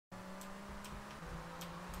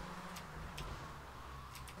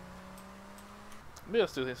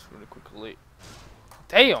Let's do this really quickly.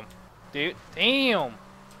 Damn! Dude, damn!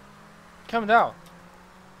 Calm down.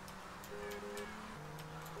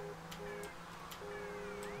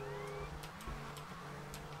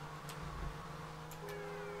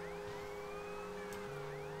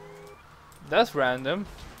 That's random.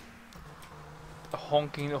 A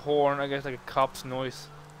honking the horn, I guess like a cop's noise.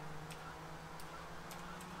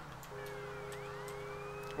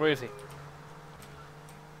 Where is he?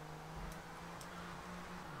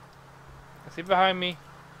 Is he behind me?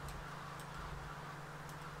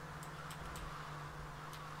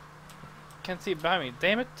 Can't see behind me,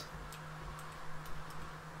 damn it.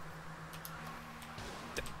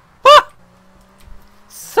 Ah!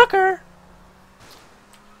 Sucker!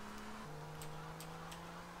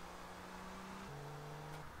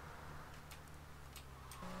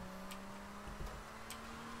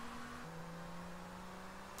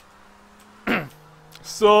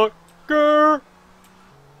 Sucker!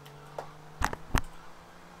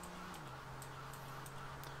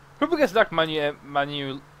 Who gets that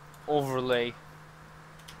manual overlay?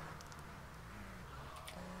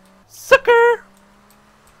 Sucker!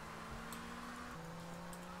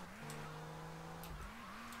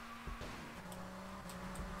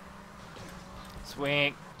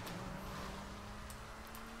 Swing.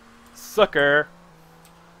 Sucker.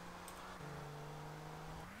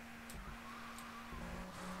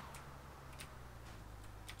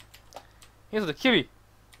 Here's the kiwi.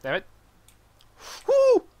 Damn it.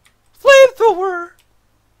 Woo! Flamethrower!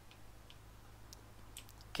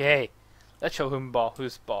 Okay. Let's show him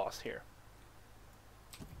who's boss here.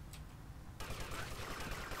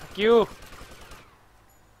 Fuck you.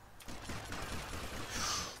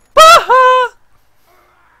 Baha!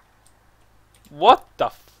 What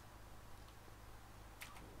the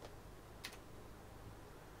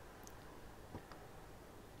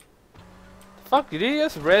fuck? Did he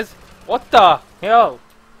just res? What the hell?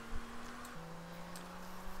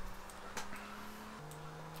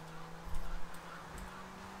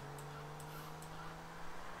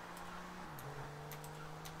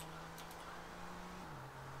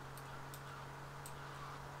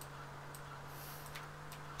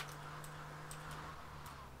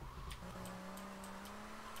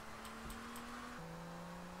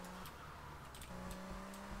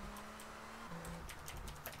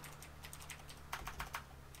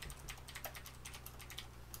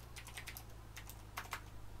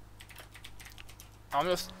 I'm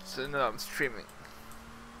just saying that I'm streaming.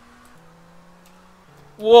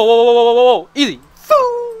 Whoa, whoa, whoa, whoa, whoa, whoa, easy.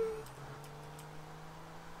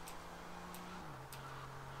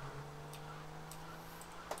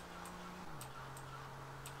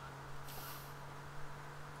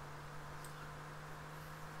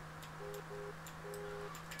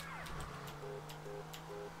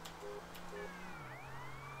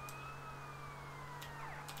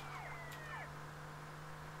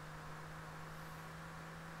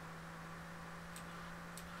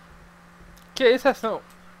 ¿Qué es eso?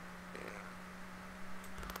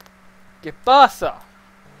 ¿Qué pasa?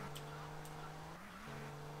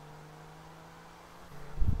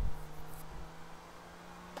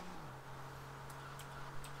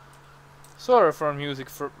 Sorry for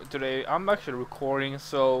music for today. I'm actually recording,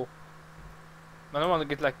 so I don't want to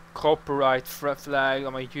get like copyright flag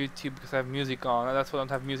on my YouTube because I have music on, and that's why I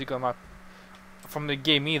don't have music on my from the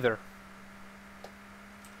game either.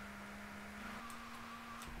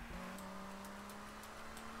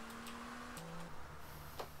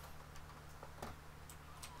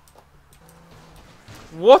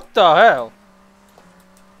 What the hell?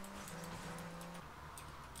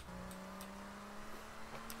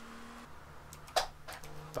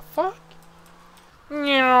 The fuck?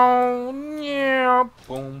 Meow, meow,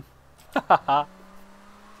 boom. Hahaha.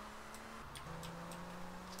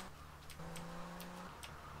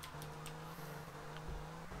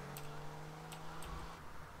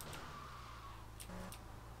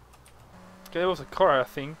 Okay, there was a car, I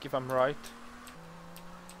think, if I'm right.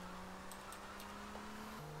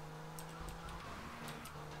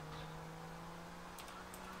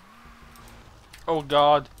 Oh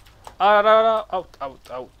god. Out, out,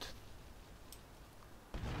 out.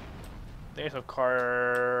 There's a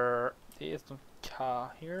car. There's no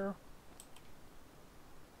car here.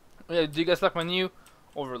 Yeah, do you guys like my new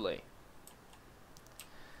overlay?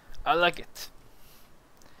 I like it.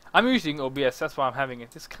 I'm using OBS, that's why I'm having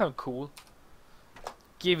it. It's kind of cool.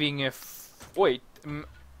 Giving a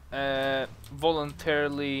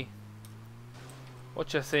voluntarily.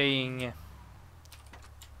 What you saying?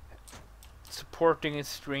 Supporting his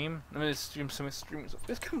stream. I mean, his stream, some streams.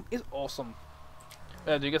 This is awesome.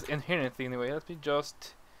 Do you guys hear anything anyway? Let me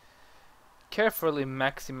just carefully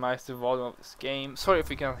maximize the volume of this game. Sorry if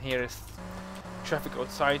you can't hear this traffic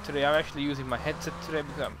outside today. I'm actually using my headset today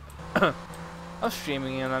because I'm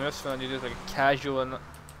streaming and I'm just gonna do this like a casual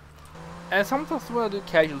and sometimes when I do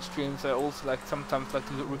casual streams I also like sometimes like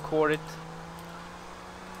to record it.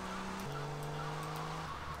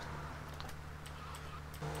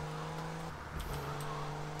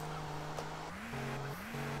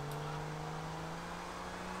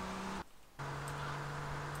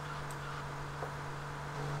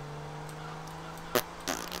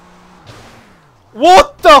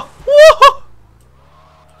 What the? What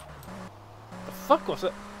the fuck was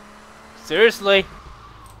it? Seriously?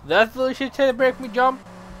 That's the shit to break me jump?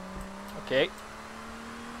 Okay.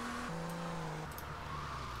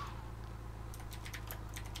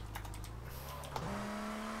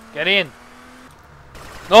 Get in.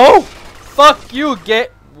 No! Fuck you,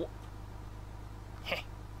 get.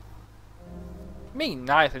 Me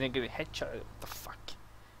nice, I didn't get a headshot. What the fuck?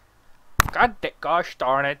 Gosh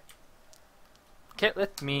darn it. Can't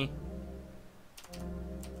let me.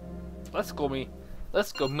 Let's go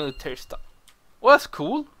military stuff. Well, that's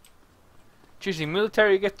cool. Choosing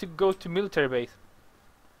military, you get to go to military base.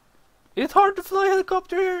 Is it hard to fly a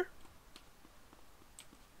helicopter here?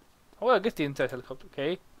 Oh, I get the inside helicopter,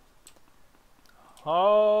 okay.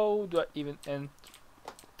 How do I even end?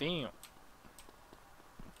 Damn.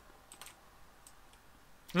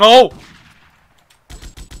 No!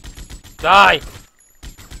 Die!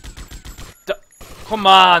 Come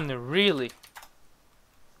on, really?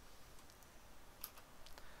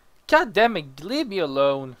 God damn it, leave me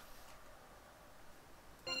alone.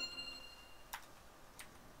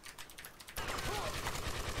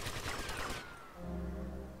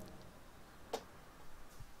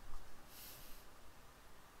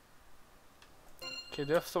 Okay,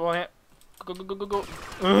 there's someone here. Go, go, go, go,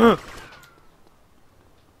 go.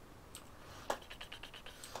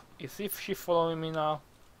 Is if she following me now?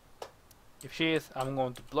 If she is, I'm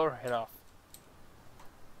going to blow her head off.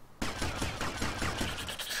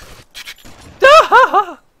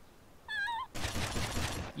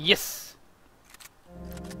 Yes!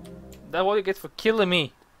 That's what you get for killing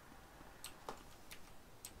me.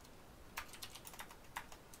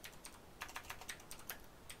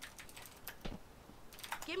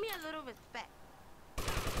 Give me a little respect.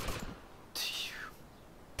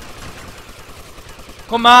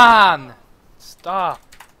 Come on! Stop.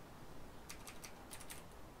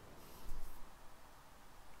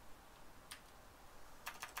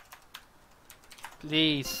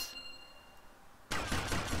 Please.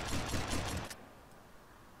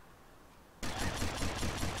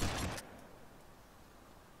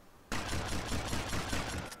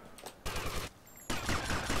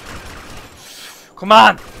 Come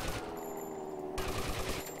on!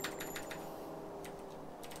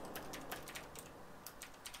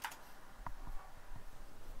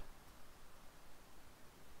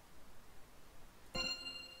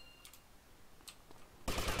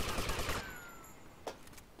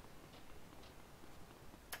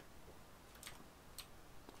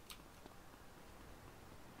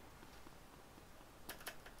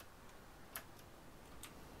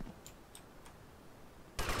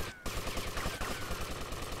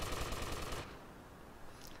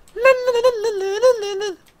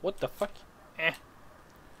 What the fuck? Eh.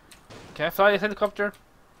 Can I fly this helicopter?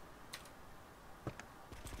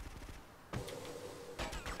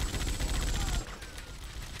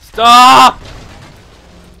 Stop!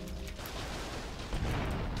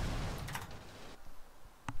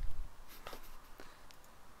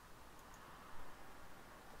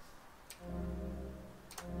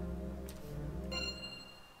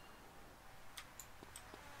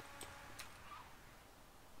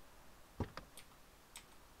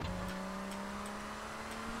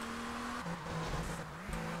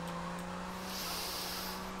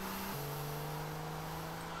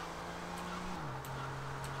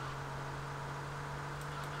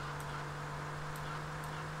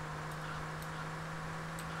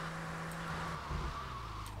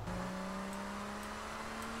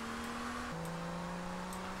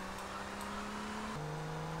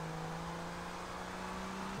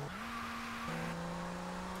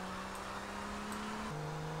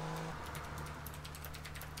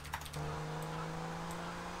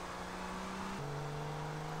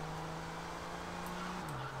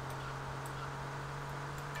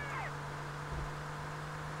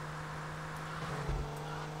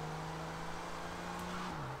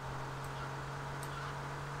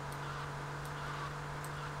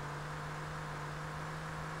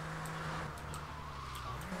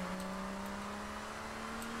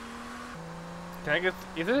 Can I get...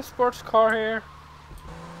 Is it a sports car here?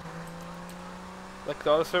 like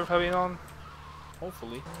the other server have been on.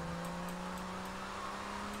 Hopefully.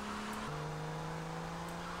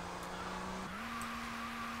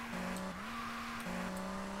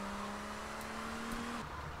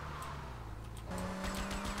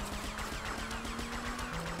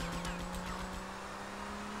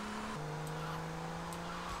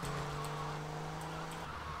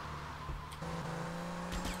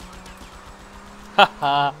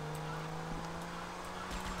 Haha.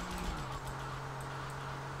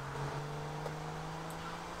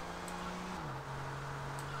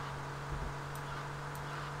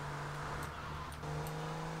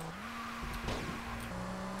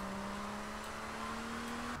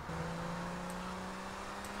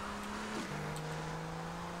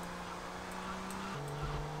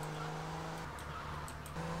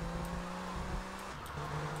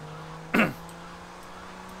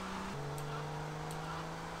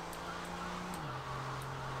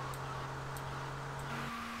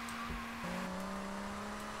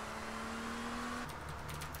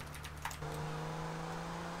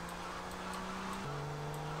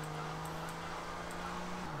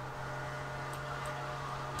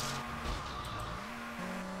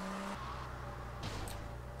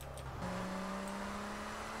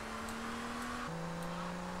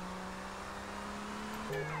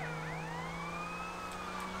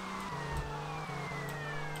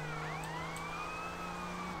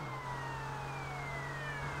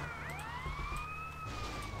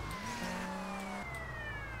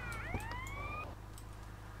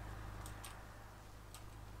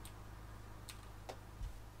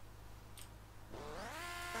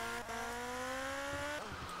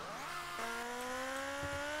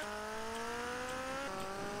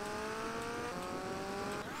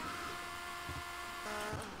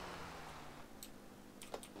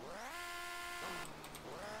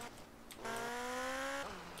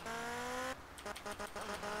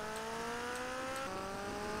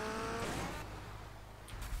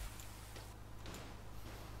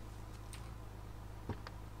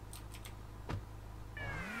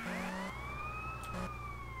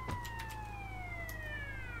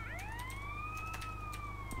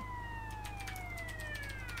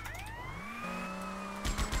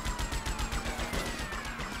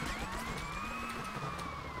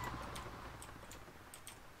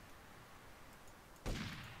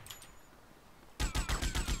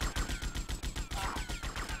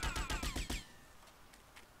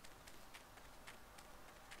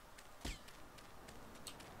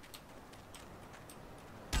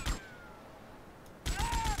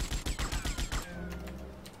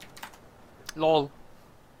 Lol.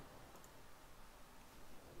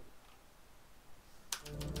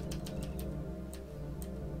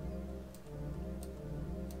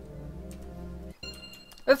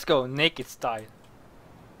 Let's go naked style.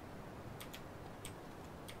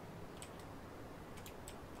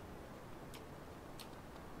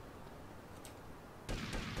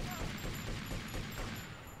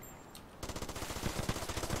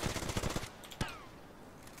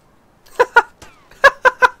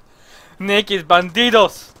 Naked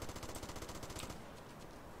bandidos.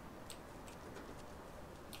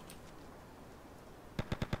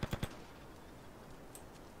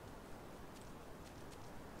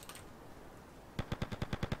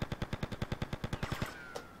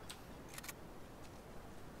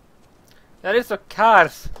 That is a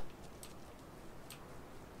cars.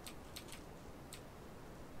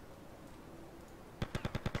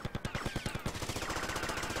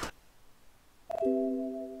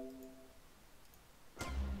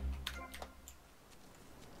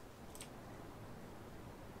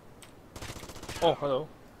 Oh, hello.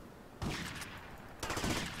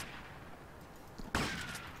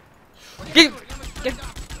 Get,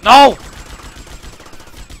 no!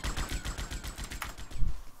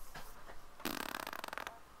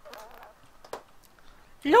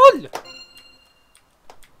 LOL!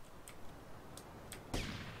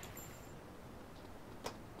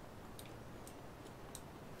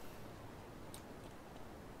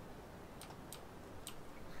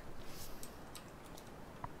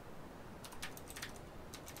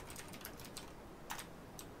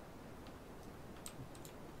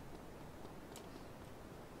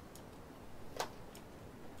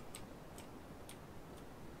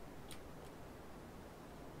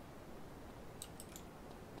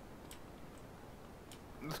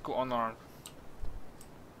 Let's go unarmed.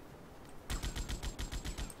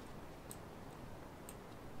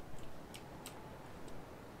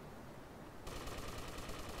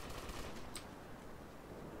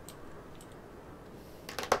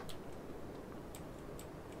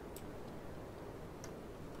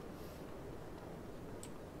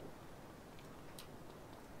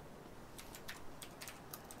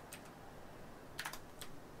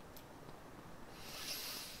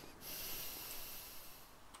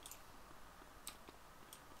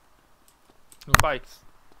 No bikes.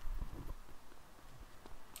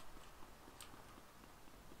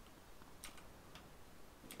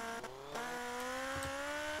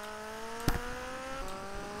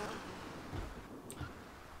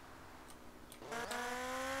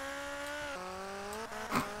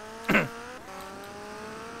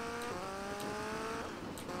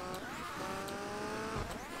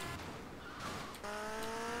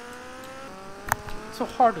 It's so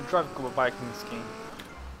hard to drive a bike in this game.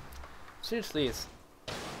 Seriously, it's.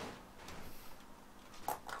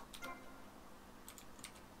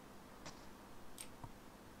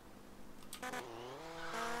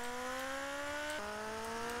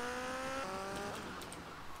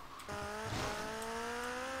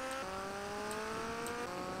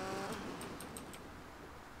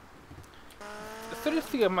 I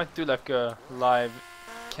seriously think I might do like a live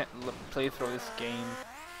playthrough of this game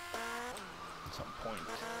at some point.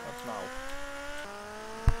 Not now.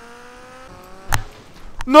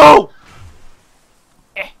 No!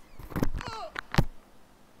 Eh.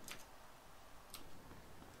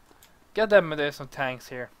 God damn it, there's some tanks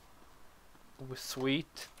here. Ooh,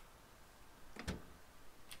 sweet.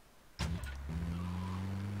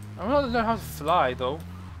 I don't know how to fly though.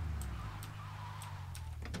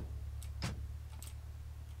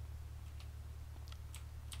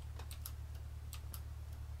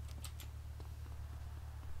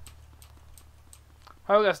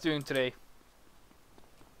 How are you guys doing today?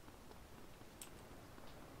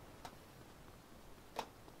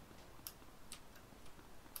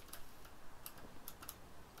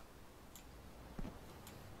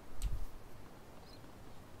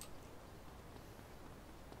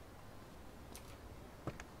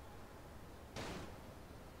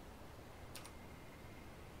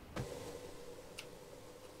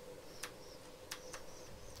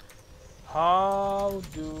 How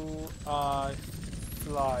do I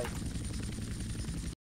fly?